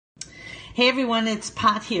Hey everyone, it's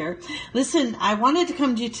Pat here. Listen, I wanted to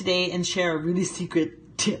come to you today and share a really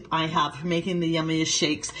secret tip I have for making the yummiest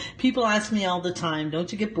shakes. People ask me all the time, don't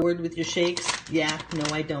you get bored with your shakes? Yeah, no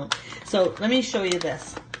I don't. So let me show you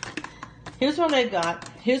this. Here's what I've got.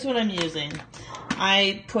 Here's what I'm using.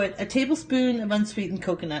 I put a tablespoon of unsweetened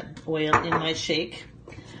coconut oil in my shake.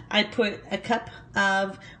 I put a cup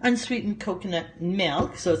of unsweetened coconut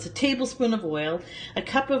milk, so it's a tablespoon of oil, a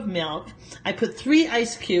cup of milk. I put 3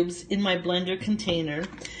 ice cubes in my blender container.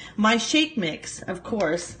 My shake mix, of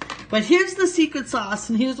course, but here's the secret sauce,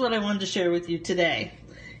 and here's what I wanted to share with you today.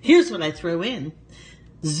 Here's what I throw in.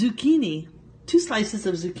 Zucchini, 2 slices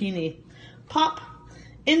of zucchini. Pop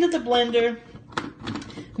into the blender,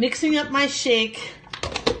 mixing up my shake.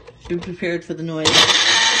 Be prepared for the noise.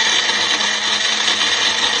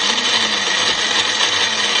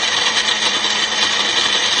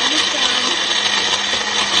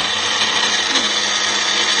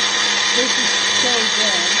 This is so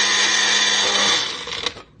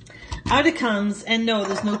good. Out it comes, and no,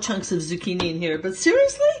 there's no chunks of zucchini in here, but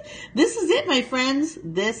seriously, this is it, my friends.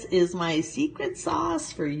 This is my secret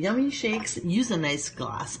sauce for yummy shakes. Use a nice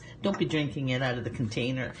glass. Don't be drinking it out of the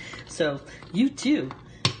container. So you too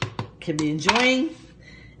can be enjoying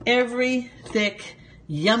every thick,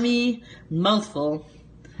 yummy mouthful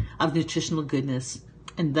of nutritional goodness.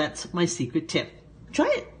 And that's my secret tip.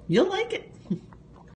 Try it. You'll like it.